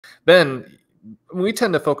Ben, we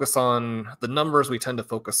tend to focus on the numbers. We tend to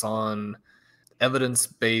focus on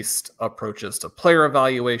evidence-based approaches to player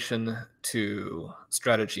evaluation, to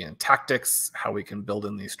strategy and tactics, how we can build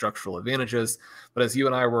in these structural advantages. But as you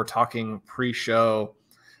and I were talking pre-show,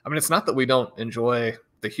 I mean, it's not that we don't enjoy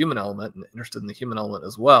the human element and interested in the human element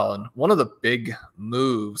as well. And one of the big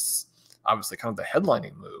moves, obviously kind of the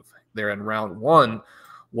headlining move there in round one,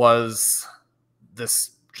 was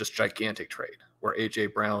this just gigantic trade where A.J.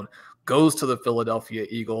 Brown goes to the Philadelphia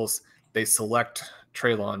Eagles. They select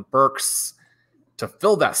Treylon Burks to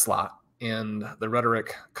fill that slot. And the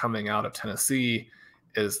rhetoric coming out of Tennessee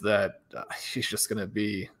is that he's just going to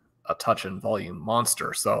be a touch and volume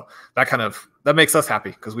monster. So that makes us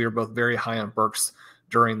happy because we were both very high on Burks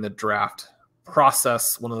during the draft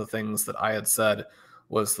process. One of the things that I had said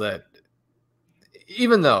was that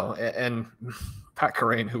even though, and Pat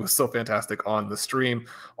Carrain, who was so fantastic on the stream,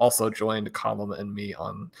 also joined Colum and me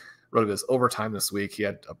on RotoViz Overtime this week. He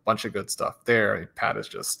had a bunch of good stuff there. I mean, Pat is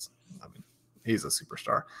just, I mean, he's a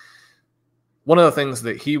superstar. One of the things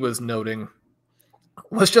that he was noting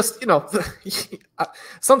was just,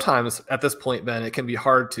 sometimes at this point, Ben, it can be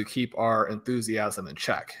hard to keep our enthusiasm in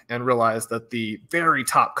check and realize that the very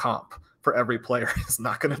top comp for every player is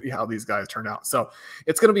not going to be how these guys turn out. So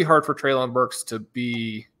it's going to be hard for Treylon Burks to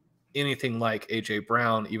be anything like A.J.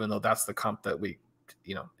 Brown, even though that's the comp that we,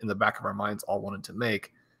 in the back of our minds all wanted to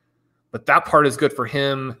make. But that part is good for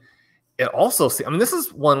him. It also, this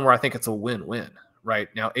is one where I think it's a win-win. Right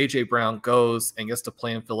now, A.J. Brown goes and gets to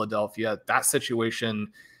play in Philadelphia. That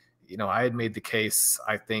situation, I had made the case.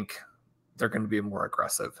 I think they're going to be more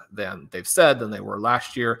aggressive than they've said than they were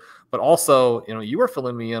last year. But also, you were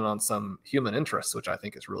filling me in on some human interests, which I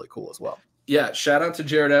think is really cool as well. Yeah, shout out to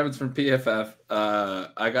Jared Evans from PFF.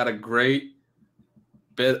 I got a great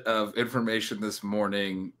bit of information this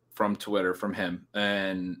morning from Twitter from him,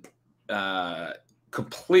 and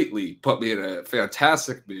completely put me in a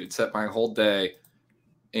fantastic mood, set my whole day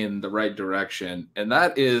in the right direction. And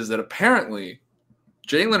that is that apparently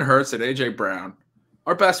Jalen Hurts and A.J. Brown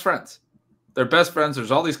are best friends. They're best friends.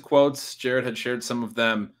 There's all these quotes. Jared had shared some of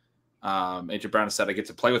them. A.J. Brown said, I get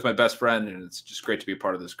to play with my best friend, and it's just great to be a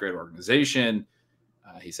part of this great organization.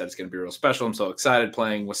 He said it's going to be real special. I'm so excited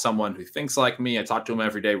playing with someone who thinks like me. I talk to him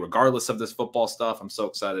every day, regardless of this football stuff. I'm so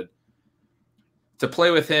excited to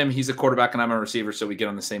play with him. He's a quarterback and I'm a receiver, so we get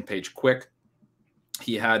on the same page quick.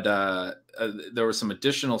 He had there was some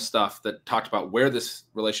additional stuff that talked about where this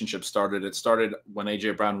relationship started. It started when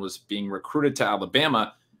A.J. Brown was being recruited to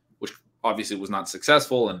Alabama, which obviously was not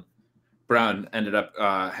successful, and Brown ended up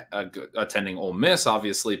attending Ole Miss,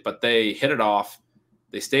 obviously, but they hit it off.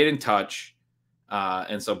 They stayed in touch.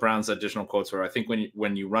 And so Brown's additional quotes were, I think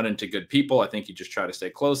when you run into good people, I think you just try to stay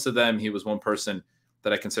close to them. He was one person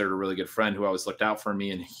that I considered a really good friend who always looked out for me,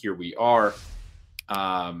 and here we are.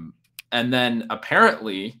 And then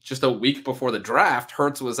apparently just a week before the draft,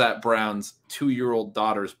 Hurts was at Brown's 2-year-old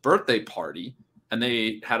daughter's birthday party, and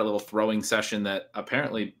they had a little throwing session that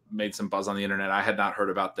apparently made some buzz on the internet. I had not heard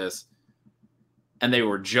about this. And they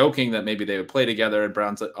were joking that maybe they would play together. And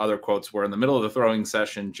Brown's other quotes were, in the middle of the throwing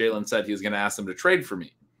session, Jalen said he was going to ask them to trade for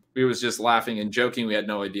me. We was just laughing and joking. We had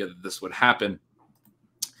no idea that this would happen.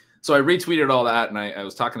 So I retweeted all that, and I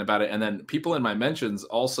was talking about it. And then people in my mentions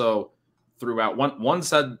also threw out, one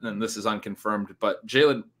said, and this is unconfirmed, but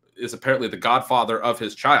Jalen is apparently the godfather of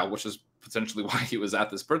his child, which is potentially why he was at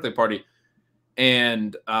this birthday party.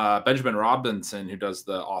 And Benjamin Robinson, who does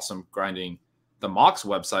the awesome Grinding the Mocks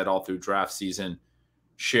website all through draft season,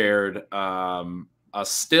 shared a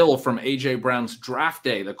still from A.J. Brown's draft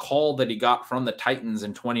day, the call that he got from the Titans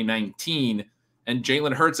in 2019. And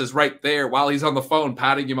Jalen Hurts is right there while he's on the phone,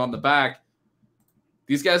 patting him on the back.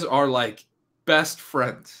 These guys are like best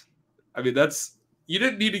friends. I mean, you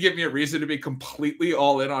didn't need to give me a reason to be completely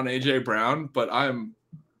all in on A.J. Brown, but I'm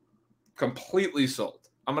completely sold.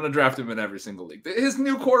 I'm going to draft him in every single league. His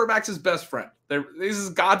new quarterback's his best friend. This is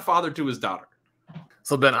godfather to his daughter.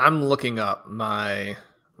 So, Ben, I'm looking up my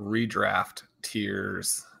redraft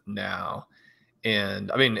tiers now.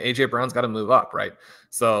 And, I mean, A.J. Brown's got to move up, right?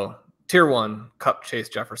 So, tier 1, Kupp, Chase,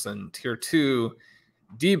 Jefferson. Tier 2,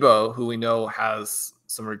 Debo, who we know has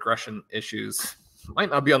some regression issues.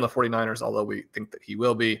 Might not be on the 49ers, although we think that he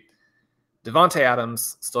will be. Devontae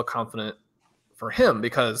Adams, still confident for him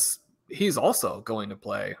because he's also going to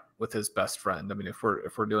play with his best friend. I mean, if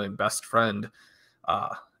we're doing best friend,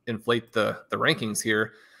 inflate the rankings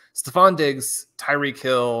here. Stephon Diggs, Tyreek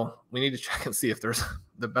Hill. We need to check and see if there's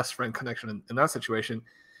the best friend connection in that situation.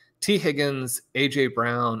 T. Higgins, A.J.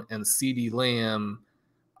 Brown, and C.D. Lamb.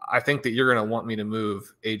 I think that you're going to want me to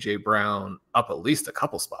move A.J. Brown up at least a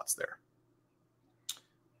couple spots there.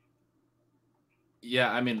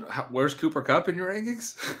 Yeah, I mean, where's Cooper Kupp in your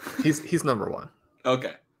rankings? He's number 1.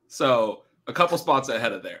 Okay, so a couple spots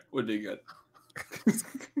ahead of there would be good.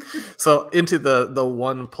 So into the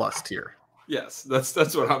 1+ tier. Yes, that's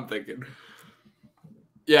what I'm thinking.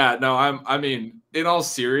 Yeah, no, I mean, in all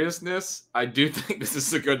seriousness, I do think this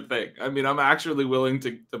is a good thing. I mean, I'm actually willing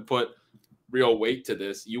to put real weight to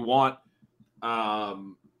this. You want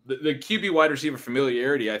the QB wide receiver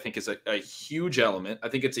familiarity, I think, is a huge element. I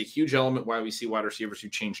think it's a huge element why we see wide receivers who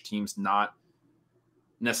change teams not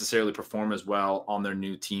necessarily perform as well on their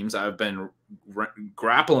new teams. I've been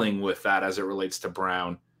grappling with that as it relates to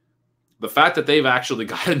Brown. The fact that they've actually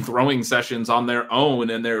gotten throwing sessions on their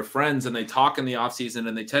own and their friends, and they talk in the offseason,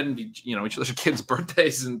 and they tend to be, each other's kids'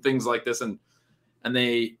 birthdays and things like this, and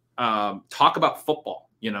they talk about football.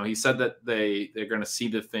 He said that they're going to see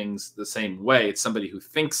the things the same way. It's somebody who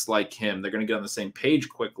thinks like him. They're going to get on the same page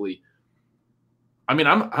quickly. I mean,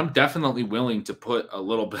 I'm definitely willing to put a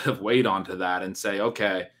little bit of weight onto that and say,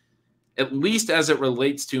 okay, at least as it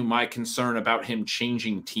relates to my concern about him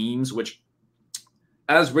changing teams, which,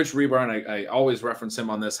 as Rich Rebar, I always reference him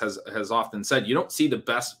on this, has often said, you don't see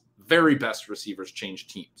the very best receivers change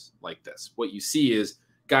teams like this. What you see is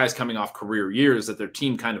guys coming off career years that their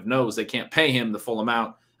team kind of knows they can't pay him the full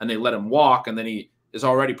amount, and they let him walk, and then he is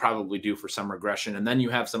already probably due for some regression. And then you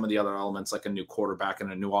have some of the other elements like a new quarterback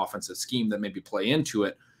and a new offensive scheme that maybe play into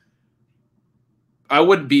it. I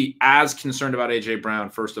wouldn't be as concerned about A.J. Brown,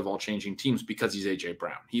 first of all, changing teams, because he's A.J.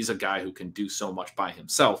 Brown. He's a guy who can do so much by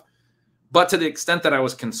himself. But to the extent that I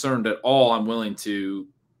was concerned at all, I'm willing to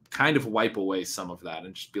kind of wipe away some of that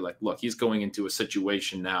and just be like, look, he's going into a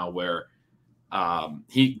situation now where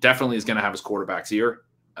he definitely is going to have his quarterback's ear.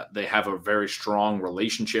 They have a very strong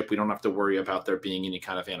relationship. We don't have to worry about there being any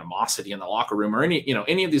kind of animosity in the locker room or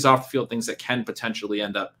any of these off the field things that can potentially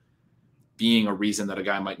end up being a reason that a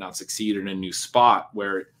guy might not succeed in a new spot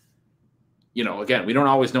where, again, we don't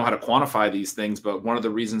always know how to quantify these things, but one of the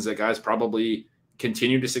reasons that guys probably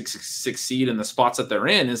continue to succeed in the spots that they're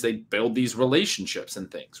in is they build these relationships and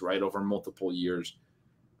things, right, over multiple years.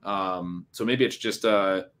 So maybe it's just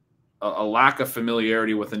a lack of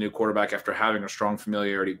familiarity with a new quarterback after having a strong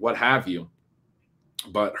familiarity, what have you.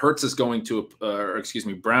 But Brown is going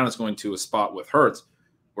to a spot with Hurts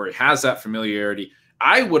where he has that familiarity.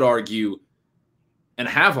 I would argue and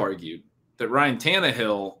have argued that Ryan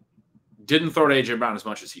Tannehill didn't throw to A.J. Brown as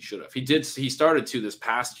much as he should have. He started to this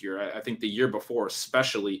past year. I think the year before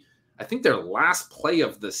especially, I think their last play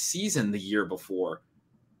of the season the year before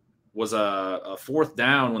was a 4th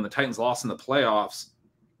down when the Titans lost in the playoffs.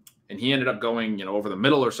 And he ended up going, over the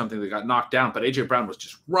middle or something that got knocked down. But A.J. Brown was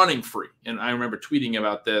just running free. And I remember tweeting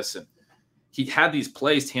about this. And he had these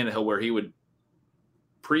plays, Tannehill, where he would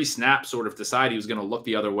pre-snap sort of decide he was going to look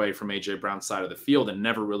the other way from A.J. Brown's side of the field and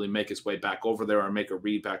never really make his way back over there or make a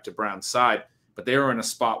read back to Brown's side. But they were in a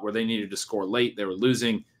spot where they needed to score late. They were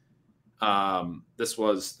losing. This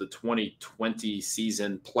was the 2020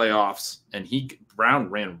 season playoffs, and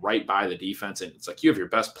Brown ran right by the defense, and it's like you have your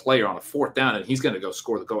best player on a 4th down, and he's going to go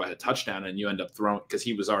score the go-ahead touchdown, and you end up throwing because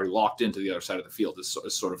he was already locked into the other side of the field. Is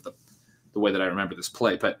sort of the way that I remember this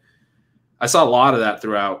play. But I saw a lot of that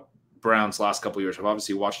throughout Brown's last couple of years. I've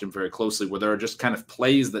obviously watched him very closely, where there are just kind of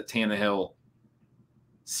plays that Tannehill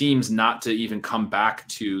seems not to even come back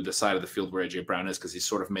to the side of the field where A.J. Brown is, because he's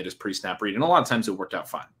sort of made his pre-snap read, and a lot of times it worked out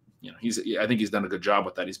fine. I think he's done a good job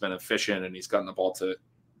with that. He's been efficient and he's gotten the ball to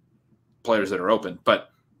players that are open. But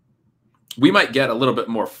we might get a little bit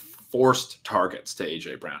more forced targets to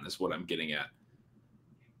A.J. Brown is what I'm getting at.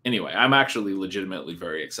 Anyway, I'm actually legitimately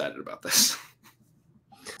very excited about this.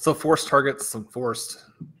 So forced targets, some forced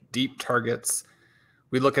deep targets.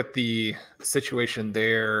 We look at the situation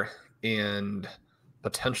there and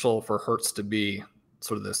potential for Hurts to be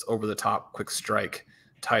sort of this over-the-top quick strike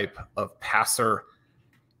type of passer.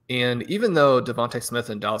 And even though Devontae Smith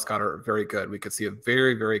and Dallas Goedert are very good, we could see a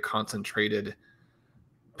very, very concentrated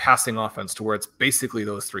passing offense to where it's basically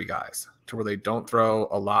those 3 guys, to where they don't throw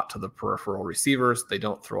a lot to the peripheral receivers. They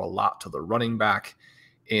don't throw a lot to the running back.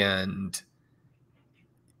 And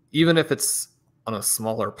even if it's on a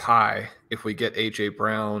smaller pie, if we get A.J.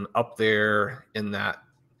 Brown up there in that,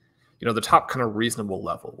 the top kind of reasonable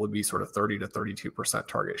level would be sort of 30 to 32%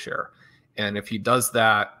 target share. And if he does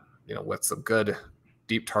that, with some good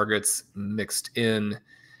deep targets mixed in,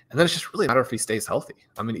 and then it's just really a matter if he stays healthy.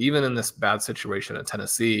 I mean, even in this bad situation in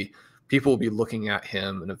Tennessee, people will be looking at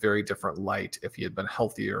him in a very different light if he had been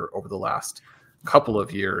healthier over the last couple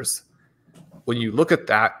of years. When you look at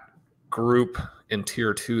that group in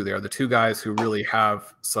tier 2 there, the 2 guys who really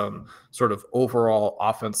have some sort of overall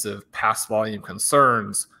offensive pass volume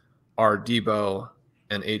concerns are Debo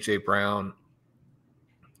and A.J. Brown.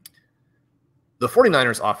 the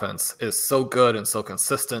 49ers offense is so good and so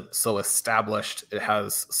consistent, so established. It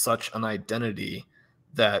has such an identity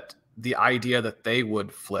that the idea that they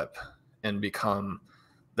would flip and become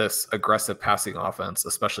this aggressive passing offense,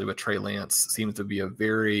 especially with Trey Lance, seems to be a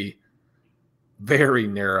very, very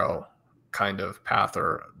narrow kind of path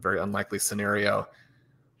or very unlikely scenario.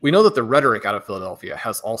 We know that the rhetoric out of Philadelphia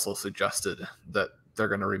has also suggested that they're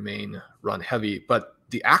going to remain run heavy, but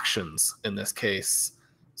the actions in this case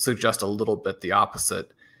suggest a little bit the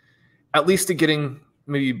opposite, at least to getting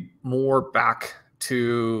maybe more back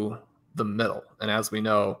to the middle. And as we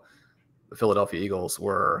know, the Philadelphia Eagles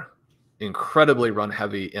were incredibly run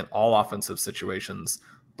heavy in all offensive situations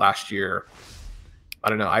last year. I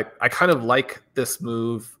don't know. I kind of like this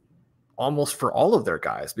move almost for all of their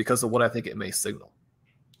guys because of what I think it may signal.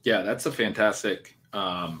 Yeah, that's a fantastic.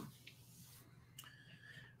 I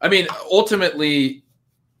mean, ultimately,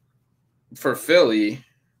 for Philly,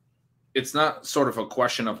 it's not sort of a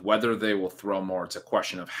question of whether they will throw more. It's a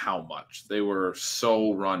question of how much. They were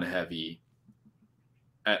so run heavy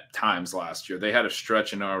at times last year. They had a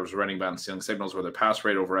stretch, and I was writing about in Stealing Signals, where their pass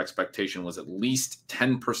rate over expectation was at least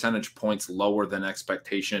 10 percentage points lower than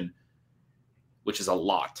expectation, which is a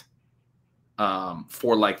lot.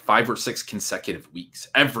 For like 5 or 6 consecutive weeks.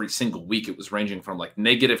 Every single week it was ranging from like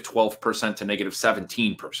negative 12% to negative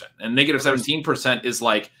 17%. And negative 17% is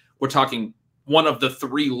like, we're talking one of the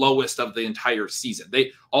 3 lowest of the entire season.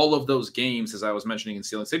 All of those games, as I was mentioning in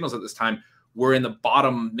Stealing Signals at this time, were in the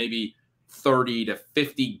bottom maybe 30 to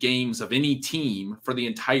 50 games of any team for the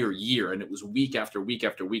entire year. And it was week after week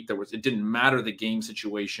after week. It didn't matter the game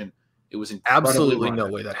situation. It was absolutely no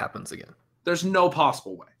way that happens again. There's no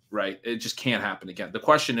possible way. Right? It just can't happen again. The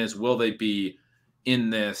question is, will they be in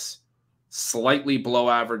this slightly below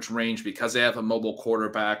average range because they have a mobile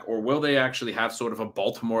quarterback, or will they actually have sort of a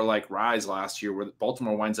Baltimore-like rise last year where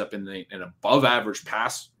Baltimore winds up in an above average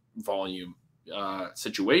pass volume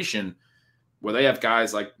situation where they have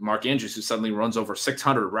guys like Mark Andrews who suddenly runs over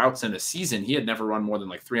 600 routes in a season. He had never run more than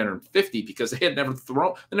like 350 because they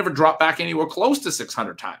never dropped back anywhere close to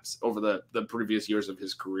 600 times over the previous years of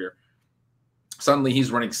his career. Suddenly he's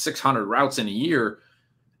running 600 routes in a year,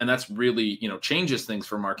 and that's really, changes things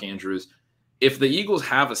for Mark Andrews. If the Eagles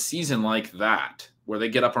have a season like that, where they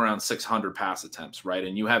get up around 600 pass attempts, right,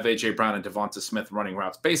 and you have A.J. Brown and Devonta Smith running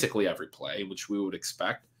routes basically every play, which we would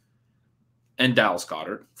expect, and Dallas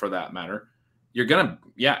Goedert, for that matter, you're going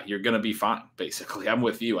to be fine, basically. I'm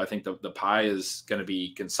with you. I think the pie is going to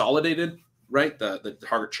be consolidated, right? The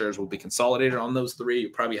target shares will be consolidated on those 3. You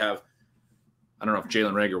probably have, I don't know if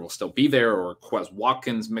Jalen Reagor will still be there or Quez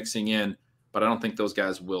Watkins mixing in, but I don't think those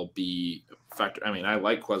guys will be I mean, I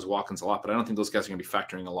like Quez Watkins a lot, but I don't think those guys are going to be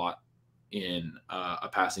factoring a lot in a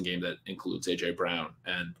passing game that includes A.J. Brown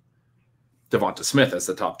and Devonta Smith as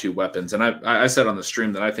the top 2 weapons. And I said on the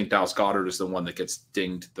stream that I think Dallas Goedert is the one that gets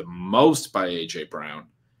dinged the most by A.J. Brown,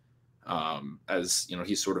 as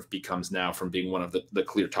he sort of becomes now from being one of the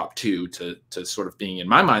clear top 2 to sort of being, in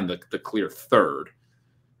my mind, the clear 3rd.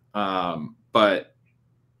 But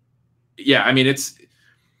yeah, I mean, it's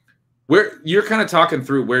where you're kind of talking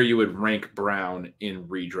through where you would rank Brown in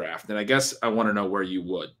redraft. And I guess I want to know where you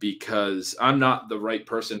would, because I'm not the right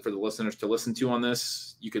person for the listeners to listen to on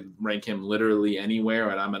this. You could rank him literally anywhere,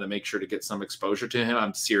 and I'm going to make sure to get some exposure to him.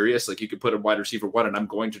 I'm serious. Like, you could put a wide receiver 1, and I'm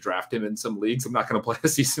going to draft him in some leagues. I'm not going to play a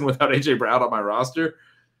season without A.J. Brown on my roster.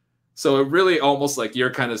 So it really almost like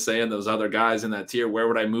you're kind of saying those other guys in that tier, where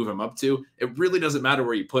would I move him up to? It really doesn't matter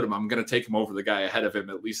where you put him. I'm going to take him over the guy ahead of him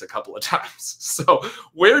at least a couple of times. So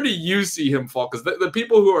where do you see him fall? Because the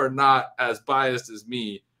people who are not as biased as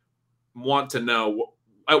me want to know,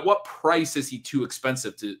 at what price is he too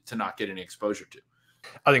expensive to not get any exposure to?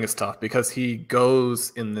 I think it's tough because he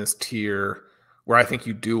goes in this tier where I think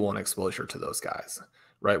you do want exposure to those guys,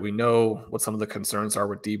 right? We know what some of the concerns are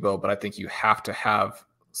with Debo, but I think you have to have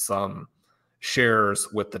some shares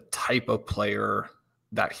with the type of player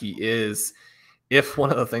that he is. If one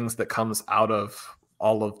of the things that comes out of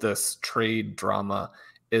all of this trade drama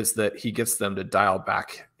is that he gets them to dial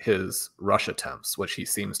back his rush attempts, which he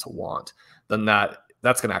seems to want, then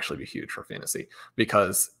that's going to actually be huge for fantasy,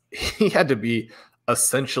 because he had to be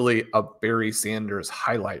essentially a Barry Sanders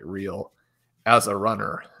highlight reel as a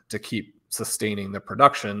runner to keep sustaining the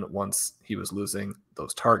production once he was losing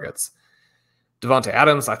those targets. Devontae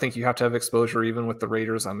Adams, I think you have to have exposure even with the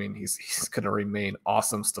Raiders. I mean, he's going to remain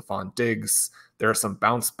awesome. Stephon Diggs, there are some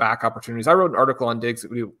bounce back opportunities. I wrote an article on Diggs,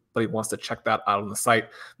 but he wants to check that out on the site,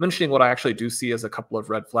 mentioning what I actually do see as a couple of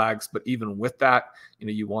red flags. But even with that,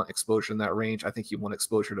 you want exposure in that range. I think you want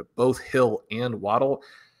exposure to both Hill and Waddle.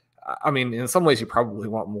 I mean, in some ways, you probably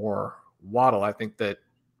want more Waddle. I think that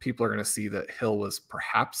people are going to see that Hill was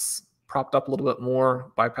perhaps propped up a little bit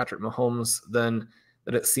more by Patrick Mahomes than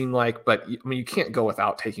that it seemed like. But I mean, you can't go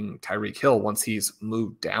without taking Tyreek Hill once he's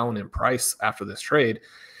moved down in price after this trade.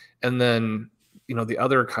 And then, the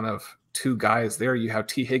other kind of two guys there, you have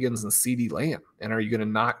T. Higgins and CeeDee Lamb. And are you going to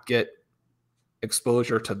not get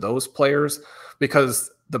exposure to those players?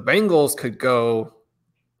 Because the Bengals could go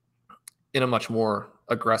in a much more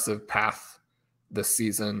aggressive path this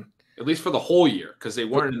season. At least for the whole year, because they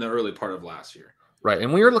weren't in the early part of last year. Right.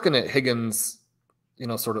 And we were looking at Higgins,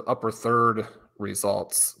 sort of upper third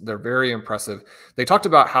results. They're very impressive. They talked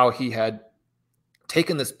about how he had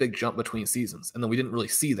taken this big jump between seasons, and then we didn't really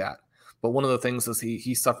see that. But one of the things is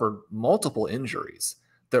he suffered multiple injuries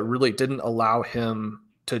that really didn't allow him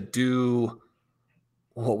to do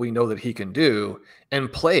what we know that he can do,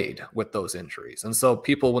 and played with those injuries. And so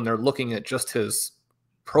people, when they're looking at just his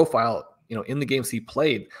profile, in the games he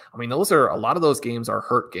played, I mean, a lot of those games are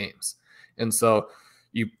hurt games. And so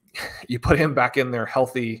you put him back in there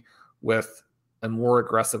healthy with a more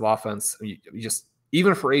aggressive offense. You just,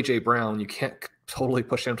 even for AJ Brown, you can't totally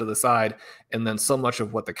push him to the side. And then so much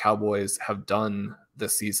of what the Cowboys have done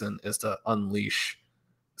this season is to unleash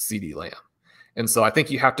CeeDee Lamb. And so I think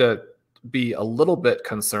you have to be a little bit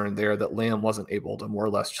concerned there that Lamb wasn't able to more or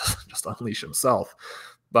less just unleash himself.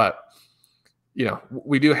 But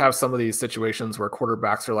we do have some of these situations where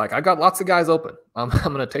quarterbacks are like, I got lots of guys open. I'm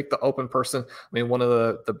going to take the open person. I mean, one of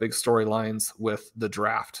the big storylines with the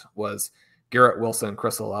draft was Garrett Wilson,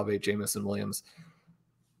 Chris Olave, Jamison Williams.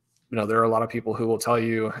 There are a lot of people who will tell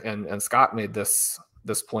you, and Scott made this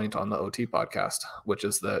point on the OT podcast, which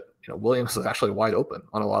is that, Williams is actually wide open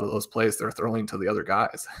on a lot of those plays they're throwing to the other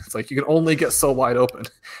guys. It's like, you can only get so wide open.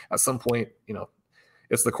 At some point,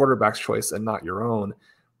 it's the quarterback's choice and not your own.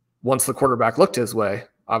 Once the quarterback looked his way,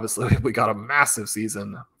 obviously we got a massive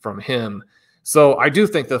season from him. So I do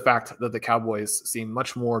think the fact that the Cowboys seem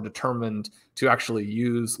much more determined to actually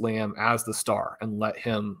use Lamb as the star and let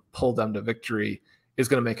him pull them to victory is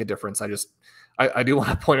going to make a difference. I do want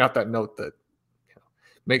to point out that note that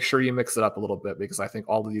make sure you mix it up a little bit, because I think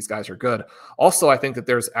all of these guys are good. Also, I think that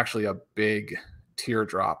there's actually a big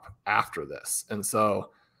teardrop after this. And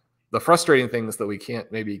so the frustrating thing is that we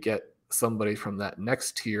can't maybe get somebody from that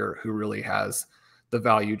next tier who really has the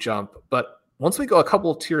value jump. But once we go a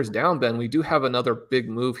couple of tiers down, Ben, we do have another big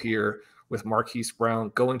move here with Marquise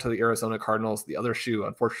Brown going to the Arizona Cardinals. The other shoe,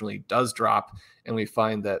 unfortunately, does drop. And we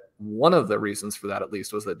find that one of the reasons for that, at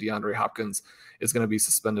least, was that DeAndre Hopkins is going to be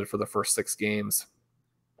suspended for the first 6 games.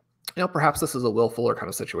 Perhaps this is a Will Fuller kind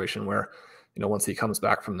of situation where, once he comes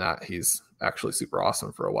back from that, he's actually super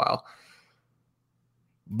awesome for a while.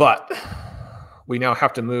 But we now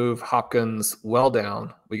have to move Hopkins well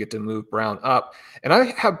down. We get to move Brown up. And I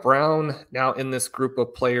have Brown now in this group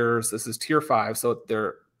of players. This is tier 5. So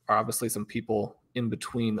there are obviously some people in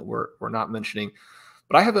between that we're not mentioning.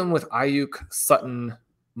 But I have him with Ayuk, Sutton,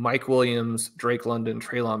 Mike Williams, Drake London,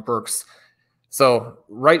 Treylon Burks. So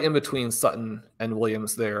right in between Sutton and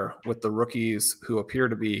Williams there, with the rookies who appear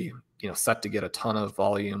to be, set to get a ton of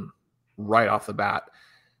volume right off the bat,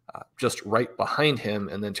 just right behind him.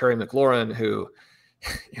 And then Terry McLaurin, who,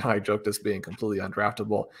 I joked as being completely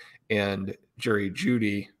undraftable, and Jerry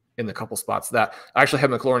Jeudy in the couple spots that I actually have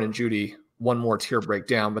McLaurin and Jeudy one more tier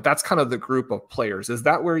breakdown, but that's kind of the group of players. Is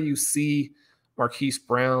that where you see Marquise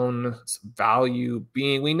Brown's value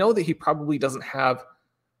being? We know that he probably doesn't have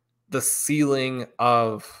the ceiling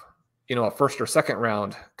of, a first or second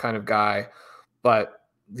round kind of guy, but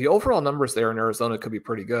the overall numbers there in Arizona could be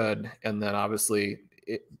pretty good. And then obviously,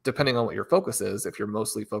 depending on what your focus is, if you're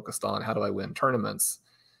mostly focused on how do I win tournaments,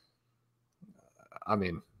 I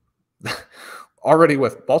mean, already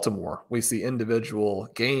with Baltimore, we see individual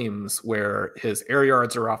games where his air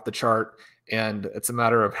yards are off the chart, and it's a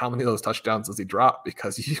matter of how many of those touchdowns does he drop,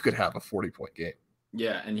 because you could have a 40-point game.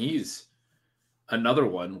 Yeah, and he's another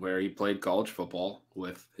one where he played college football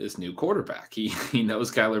with his new quarterback. He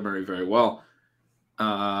knows Kyler Murray very well.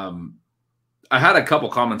 I had a couple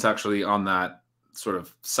comments actually on that sort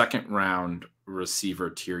of second round receiver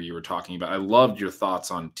tier you were talking about. I loved your thoughts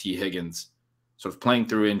on T. Higgins sort of playing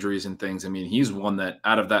through injuries and things. I mean, he's one that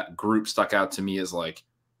out of that group stuck out to me as like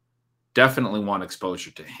definitely want exposure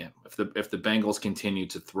to him. If the Bengals continue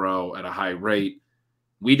to throw at a high rate,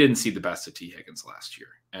 we didn't see the best of T. Higgins last year,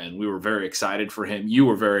 and we were very excited for him. You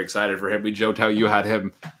were very excited for him. We joked how you had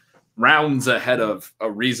him rounds ahead of a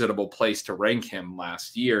reasonable place to rank him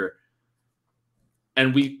last year.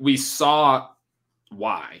 And we saw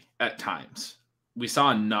why at times. We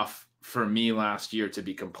saw enough for me last year to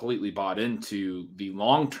be completely bought into the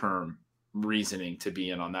long-term reasoning to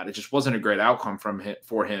be in on that. It just wasn't a great outcome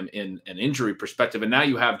for him in an injury perspective. And now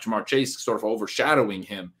you have Jamar Chase sort of overshadowing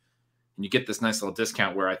him, and you get this nice little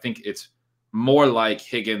discount where I think it's more like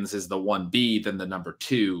Higgins is the 1B than the number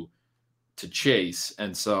 2 to Chase.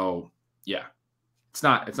 And so, yeah, it's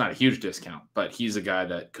not a huge discount, but he's a guy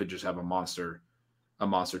that could just have a monster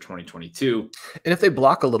 2022. And if they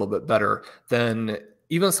block a little bit better, then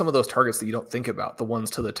even some of those targets that you don't think about, the ones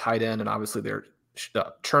to the tight end, and obviously they're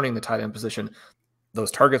churning the tight end position,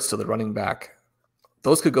 those targets to the running back,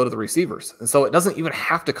 those could go to the receivers. And so it doesn't even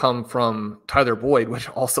have to come from Tyler Boyd, which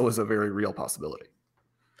also is a very real possibility.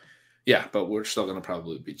 Yeah, but we're still going to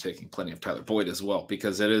probably be taking plenty of Tyler Boyd as well,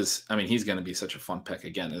 because it is, I mean, he's going to be such a fun pick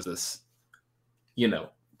again, is this,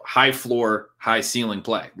 high floor, high ceiling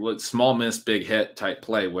play, small miss, big hit type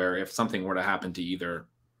play, where if something were to happen to either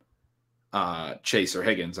Chase or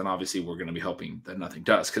Higgins, and obviously we're going to be hoping that nothing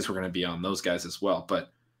does, because we're going to be on those guys as well,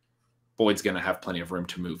 but Boyd's going to have plenty of room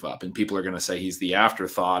to move up, and people are going to say he's the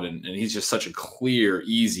afterthought, and he's just such a clear,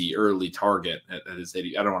 easy, early target at his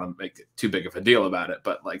 80. I don't want to make too big of a deal about it,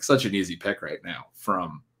 but like such an easy pick right now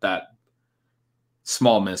from that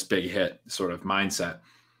small miss, big hit sort of mindset.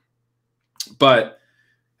 But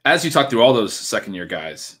as you talk through all those second-year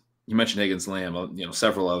guys, you mentioned Higgins, Lamb,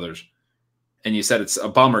 several others, and you said it's a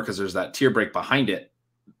bummer because there's that tier break behind it.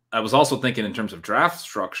 I was also thinking in terms of draft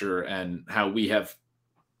structure and how we have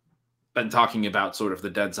been talking about sort of the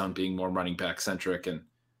dead zone being more running back centric, and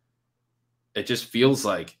it just feels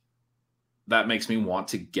like that makes me want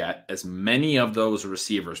to get as many of those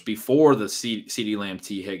receivers before the CeeDee Lamb,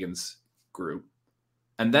 T. Higgins group,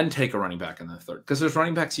 and then take a running back in the third, because there's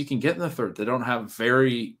running backs you can get in the third that don't have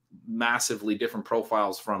very massively different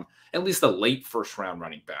profiles from at least the late first round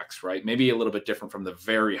running backs, right? Maybe a little bit different from the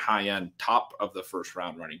very high end top of the first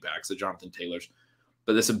round running backs, the Jonathan Taylors,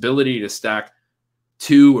 but this ability to stack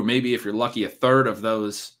 2, or maybe if you're lucky, a third of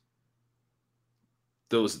that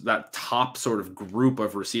top sort of group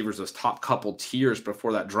of receivers, those top couple tiers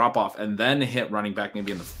before that drop off, and then hit running back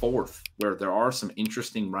maybe in the 4th, where there are some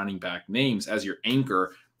interesting running back names as your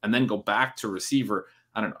anchor, and then go back to receiver.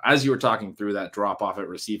 I don't know. As you were talking through that drop off at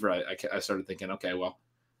receiver, I started thinking, okay, well,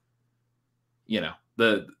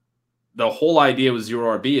 the whole idea with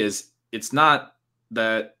 0RB is it's not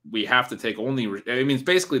that we have to take only, it's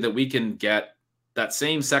basically that we can get that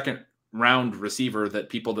same second round receiver that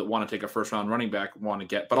people that want to take a first round running back want to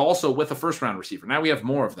get, but also with a first round receiver. Now we have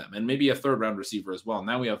more of them, and maybe a third round receiver as well.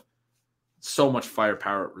 Now we have so much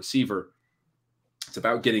firepower at receiver. It's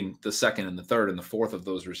about getting the second and the third and the fourth of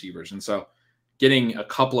those receivers. And so getting a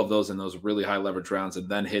couple of those in those really high leverage rounds and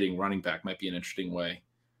then hitting running back might be an interesting way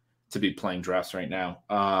to be playing drafts right now.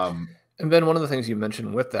 And Ben, one of the things you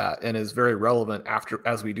mentioned with that, and is very relevant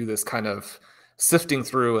as we do this kind of sifting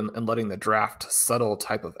through and letting the draft settle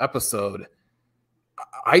type of episode,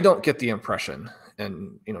 I don't get the impression,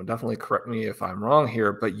 and definitely correct me if I'm wrong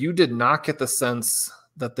here, but you did not get the sense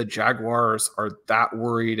that the Jaguars are that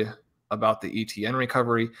worried about the ETN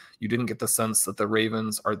recovery. You didn't get the sense that the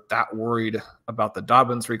Ravens are that worried about the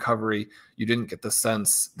Dobbins recovery. You didn't get the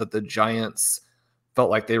sense that the Giants felt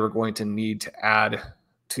like they were going to need to add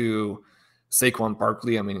to Saquon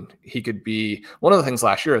Barkley. I mean, he could be one of the things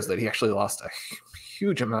last year is that he actually lost a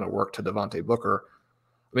huge amount of work to Devontae Booker.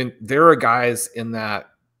 I mean, there are guys in that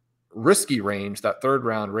risky range, that third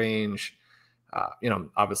round range.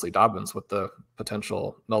 Obviously Dobbins with the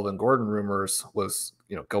potential Melvin Gordon rumors was,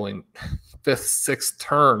 going 5th, 6th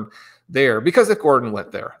turn there, because if Gordon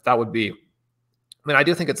went there, that would be, I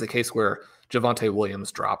do think it's a case where Javonte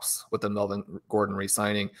Williams drops with the Melvin Gordon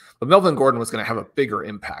re-signing, but Melvin Gordon was going to have a bigger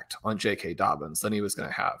impact on J.K. Dobbins than he was going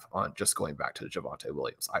to have on just going back to Javonte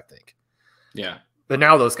Williams, I think. Yeah. But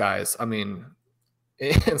now those guys, in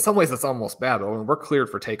some ways it's almost bad, but we're cleared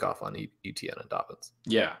for takeoff on ETN and Dobbins.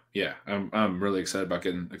 Yeah. I'm really excited about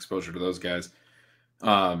getting exposure to those guys.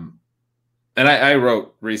 And I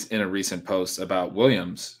wrote in a recent post about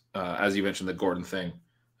Williams, as you mentioned, the Gordon thing.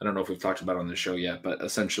 I don't know if we've talked about it on the show yet, but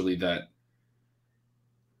essentially that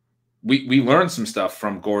we learned some stuff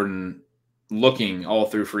from Gordon looking all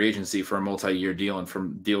through free agency for a multi-year deal and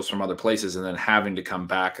from deals from other places, and then having to come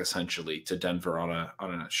back essentially to Denver on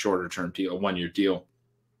a shorter term deal, a 1-year deal.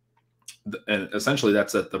 And essentially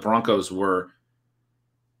that's that the Broncos were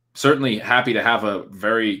certainly happy to have a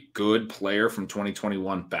very good player from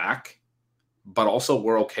 2021 back, but also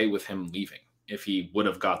we're okay with him leaving if he would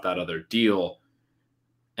have got that other deal.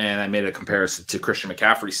 And I made a comparison to Christian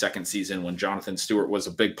McCaffrey's second season, when Jonathan Stewart was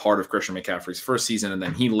a big part of Christian McCaffrey's first season, and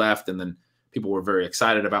then he left, and then people were very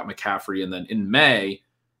excited about McCaffrey. And then in May,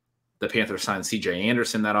 the Panthers signed C.J.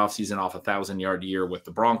 Anderson that offseason off a 1,000-yard year with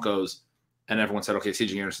the Broncos. And everyone said, okay,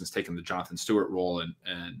 CJ Anderson's taking the Jonathan Stewart role, and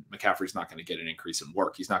McCaffrey's not going to get an increase in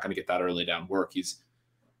work. He's not going to get that early down work. He's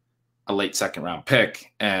a late second-round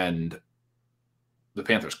pick, and the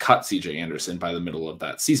Panthers cut CJ Anderson by the middle of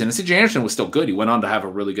that season. And CJ Anderson was still good. He went on to have a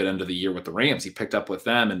really good end of the year with the Rams. He picked up with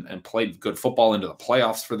them and played good football into the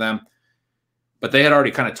playoffs for them. But they had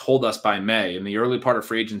already kind of told us by May, in the early part of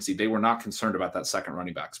free agency, they were not concerned about that second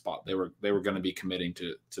running back spot. They were going to be committing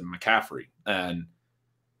to McCaffrey. And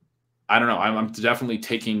I don't know. I'm definitely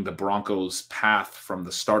taking the Broncos' path from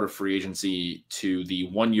the start of free agency to the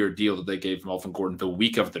one-year deal that they gave Melvin Gordon the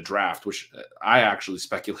week of the draft, which I actually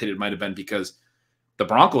speculated might have been because the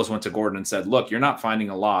Broncos went to Gordon and said, look, you're not finding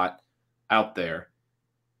a lot out there.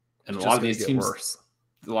 And a lot of these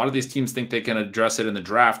teams think they can address it in the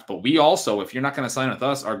draft. But we also, if you're not going to sign with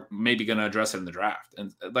us, are maybe going to address it in the draft.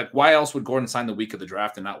 And like, why else would Gordon sign the week of the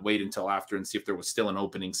draft and not wait until after and see if there was still an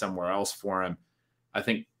opening somewhere else for him? I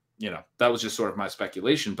think, that was just sort of my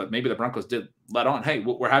speculation. But maybe the Broncos did let on, hey,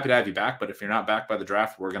 we're happy to have you back. But if you're not back by the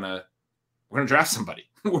draft, we're gonna draft somebody.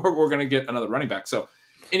 we're gonna get another running back. So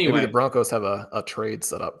anyway, maybe the Broncos have a trade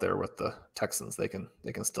set up there with the Texans. They can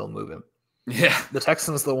still move him. Yeah, the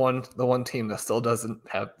Texans, the one team that still doesn't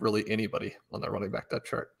have really anybody on their running back depth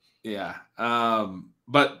chart. Yeah,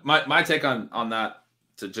 but my take on that,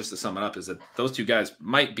 to sum it up, is that those two guys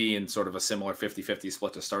might be in sort of a similar 50-50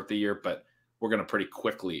 split to start the year, but we're going to pretty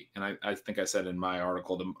quickly. And I think I said in my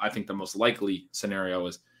article, I think the most likely scenario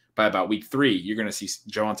is by about week 3, you're going to see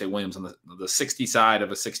Javonte Williams on the 60 side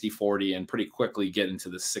of a 60-40 and pretty quickly get into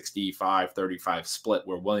the 65-35 split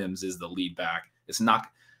where Williams is the lead back. It's not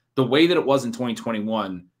the way that it was in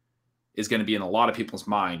 2021 is going to be in a lot of people's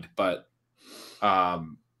mind. But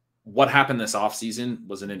what happened this offseason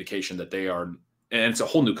was an indication that they are, and it's a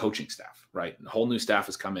whole new coaching staff, right? A whole new staff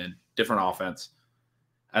has come in, different offense.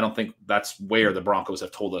 I don't think that's where the Broncos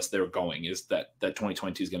have told us they're going, is that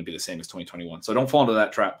 2022 is going to be the same as 2021. So don't fall into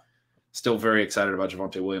that trap. Still very excited about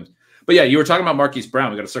Javonte Williams. But yeah, you were talking about Marquise Brown.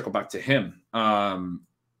 We got to circle back to him.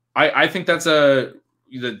 I think that's the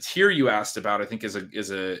tier you asked about, I think is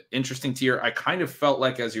a interesting tier. I kind of felt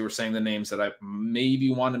like, as you were saying the names, that I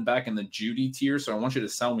maybe want him back in the Judy tier. So I want you to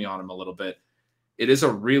sell me on him a little bit. It is a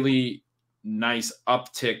really nice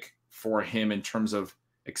uptick for him in terms of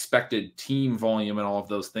expected team volume and all of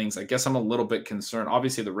those things. I guess I'm a little bit concerned.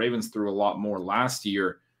 Obviously, the Ravens threw a lot more last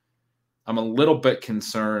year. I'm a little bit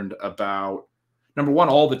concerned about, number one,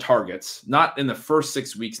 all the targets, not in the first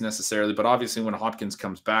 6 weeks necessarily, but obviously when Hopkins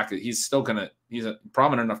comes back, he's a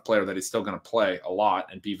prominent enough player that he's still going to play a lot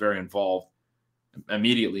and be very involved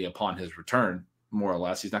immediately upon his return, more or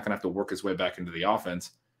less. He's not going to have to work his way back into the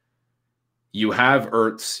offense. You have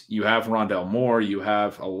Ertz, you have Rondale Moore, you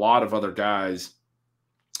have a lot of other guys.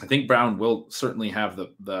 I think Brown will certainly have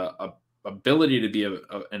the ability to be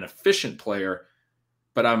an efficient player,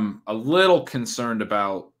 but I'm a little concerned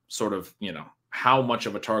about sort of, how much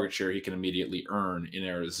of a target share he can immediately earn in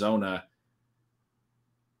Arizona.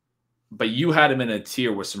 But you had him in a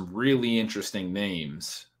tier with some really interesting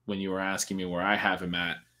names when you were asking me where I have him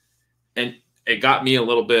at. And it got me a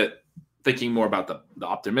little bit thinking more about the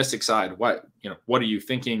optimistic side. What are you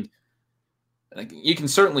thinking? You can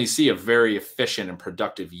certainly see a very efficient and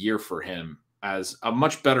productive year for him as a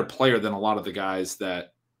much better player than a lot of the guys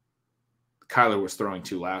that Kyler was throwing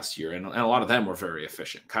to last year. And a lot of them were very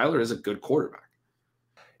efficient. Kyler is a good quarterback.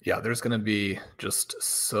 Yeah, there's going to be just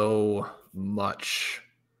so much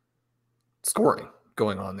scoring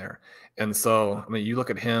going on there. And so, you look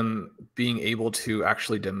at him being able to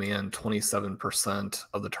actually demand 27%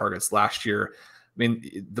 of the targets last year.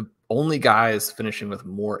 The only guys finishing with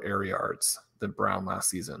more air yards than Brown last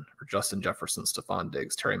season are Justin Jefferson, Stephon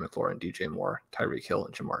Diggs, Terry McLaurin, DJ Moore, Tyreek Hill,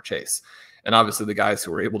 and Jamar Chase. And obviously the guys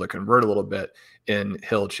who were able to convert a little bit in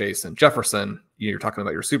Hill, Chase, and Jefferson, you're talking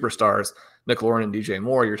about your superstars. McLaurin and DJ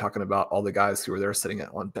Moore, you're talking about all the guys who are there sitting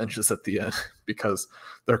on benches at the end because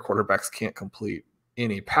their quarterbacks can't complete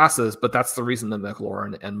any passes. But that's the reason that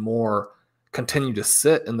McLaurin and Moore continue to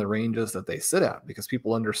sit in the ranges that they sit at, because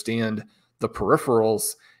people understand the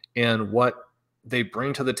peripherals and what they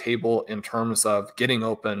bring to the table in terms of getting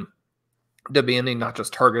open, demanding not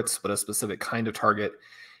just targets, but a specific kind of target,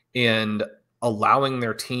 and allowing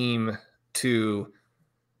their team to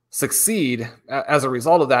succeed as a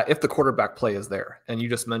result of that if the quarterback play is there. And you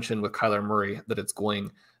just mentioned with Kyler Murray that it's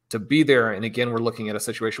going to be there. And again, we're looking at a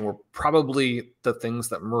situation where probably the things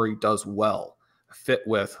that Murray does well fit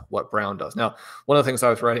with what Brown does. Now, one of the things I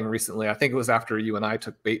was writing recently, I think it was after you and I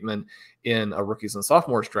took Bateman in a rookies and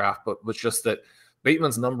sophomores draft, but was just that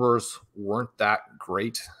Bateman's numbers weren't that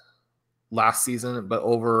great last season, but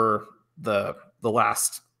over the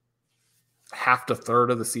last half to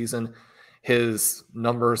third of the season, His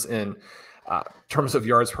numbers in terms of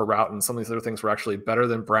yards per route and some of these other things were actually better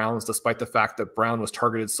than Brown's, despite the fact that Brown was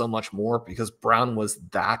targeted so much more because Brown was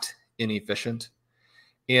that inefficient.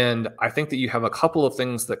 And I think that you have a couple of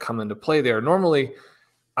things that come into play there. Normally,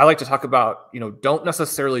 I like to talk about, don't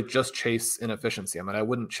necessarily just chase inefficiency. I mean, I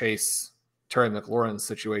wouldn't chase Terry McLaurin's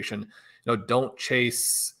situation. Don't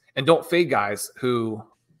chase and don't fade guys who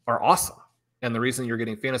are awesome. And the reason you're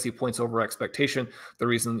getting fantasy points over expectation, the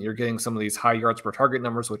reason you're getting some of these high yards per target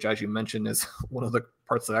numbers, which, as you mentioned, is one of the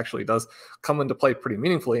parts that actually does come into play pretty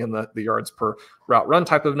meaningfully in the yards per route run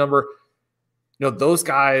type of number. Those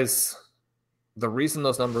guys, the reason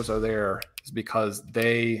those numbers are there is because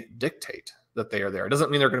they dictate that they are there. It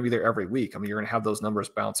doesn't mean they're going to be there every week. I mean, you're going to have those numbers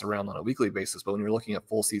bounce around on a weekly basis, but when you're looking at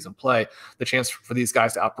full season play, the chance for these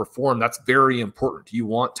guys to outperform, that's very important. You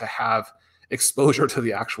want to have exposure to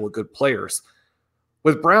the actual good players.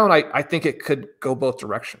 With Brown, I think it could go both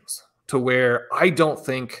directions, to where I don't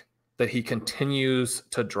think that he continues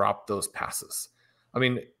to drop those passes. I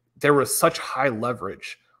mean, there was such high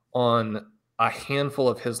leverage on a handful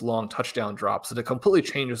of his long touchdown drops that it completely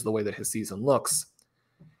changes the way that his season looks.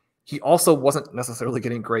 He also wasn't necessarily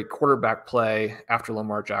getting great quarterback play after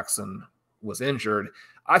Lamar Jackson was injured.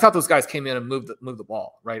 I thought those guys came in and moved the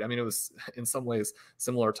ball, right? I mean, it was in some ways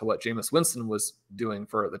similar to what Jameis Winston was doing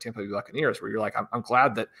for the Tampa Bay Buccaneers, where you're like, I'm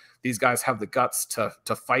glad that these guys have the guts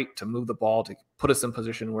to fight, to move the ball, to put us in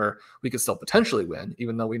position where we could still potentially win,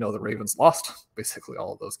 even though we know the Ravens lost basically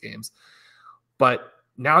all of those games. But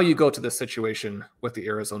now you go to this situation with the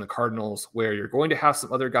Arizona Cardinals where you're going to have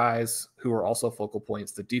some other guys who are also focal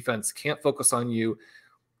points. The defense can't focus on you.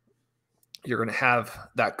 You're going to have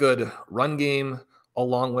that good run game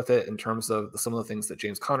along with it in terms of some of the things that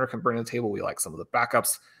James Conner can bring to the table. We like some of the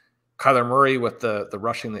backups. Kyler Murray with the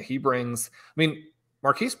rushing that he brings. I mean,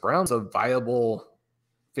 Marquise Brown's a viable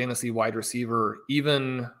fantasy wide receiver,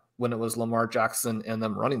 even when it was Lamar Jackson and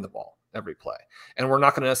them running the ball every play. And we're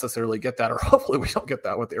not going to necessarily get that, or hopefully we don't get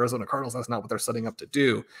that with the Arizona Cardinals. That's not what they're setting up to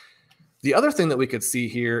do. The other thing that we could see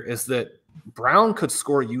here is that Brown could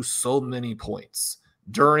score you so many points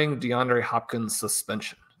during DeAndre Hopkins'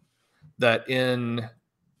 suspension that in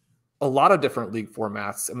a lot of different league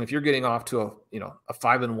formats, I mean, if you're getting off to a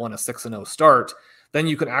 5-1, a 6-0 start, then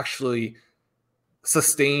you can actually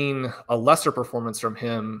sustain a lesser performance from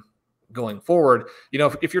him going forward.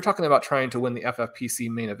 If you're talking about trying to win the FFPC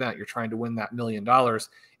main event, you're trying to win that $1 million.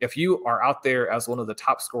 If you are out there as one of the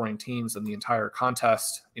top scoring teams in the entire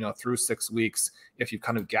contest, through 6 weeks, if you've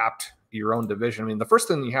kind of gapped your own division, I mean, the first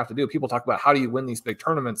thing you have to do, people talk about how do you win these big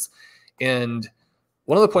tournaments. And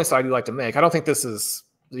one of the points that I do like to make, I don't think this is,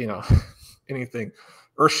 anything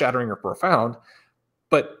earth shattering or profound,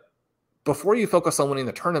 but before you focus on winning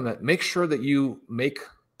the tournament, make sure that you make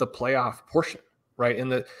the playoff portion. Right. In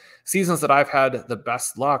the seasons that I've had the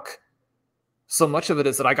best luck, so much of it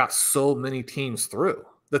is that I got so many teams through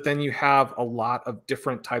that then you have a lot of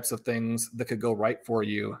different types of things that could go right for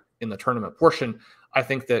you in the tournament portion. I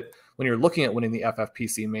think that when you're looking at winning the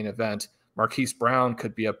FFPC main event, Marquise Brown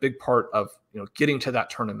could be a big part of getting to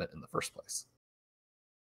that tournament in the first place.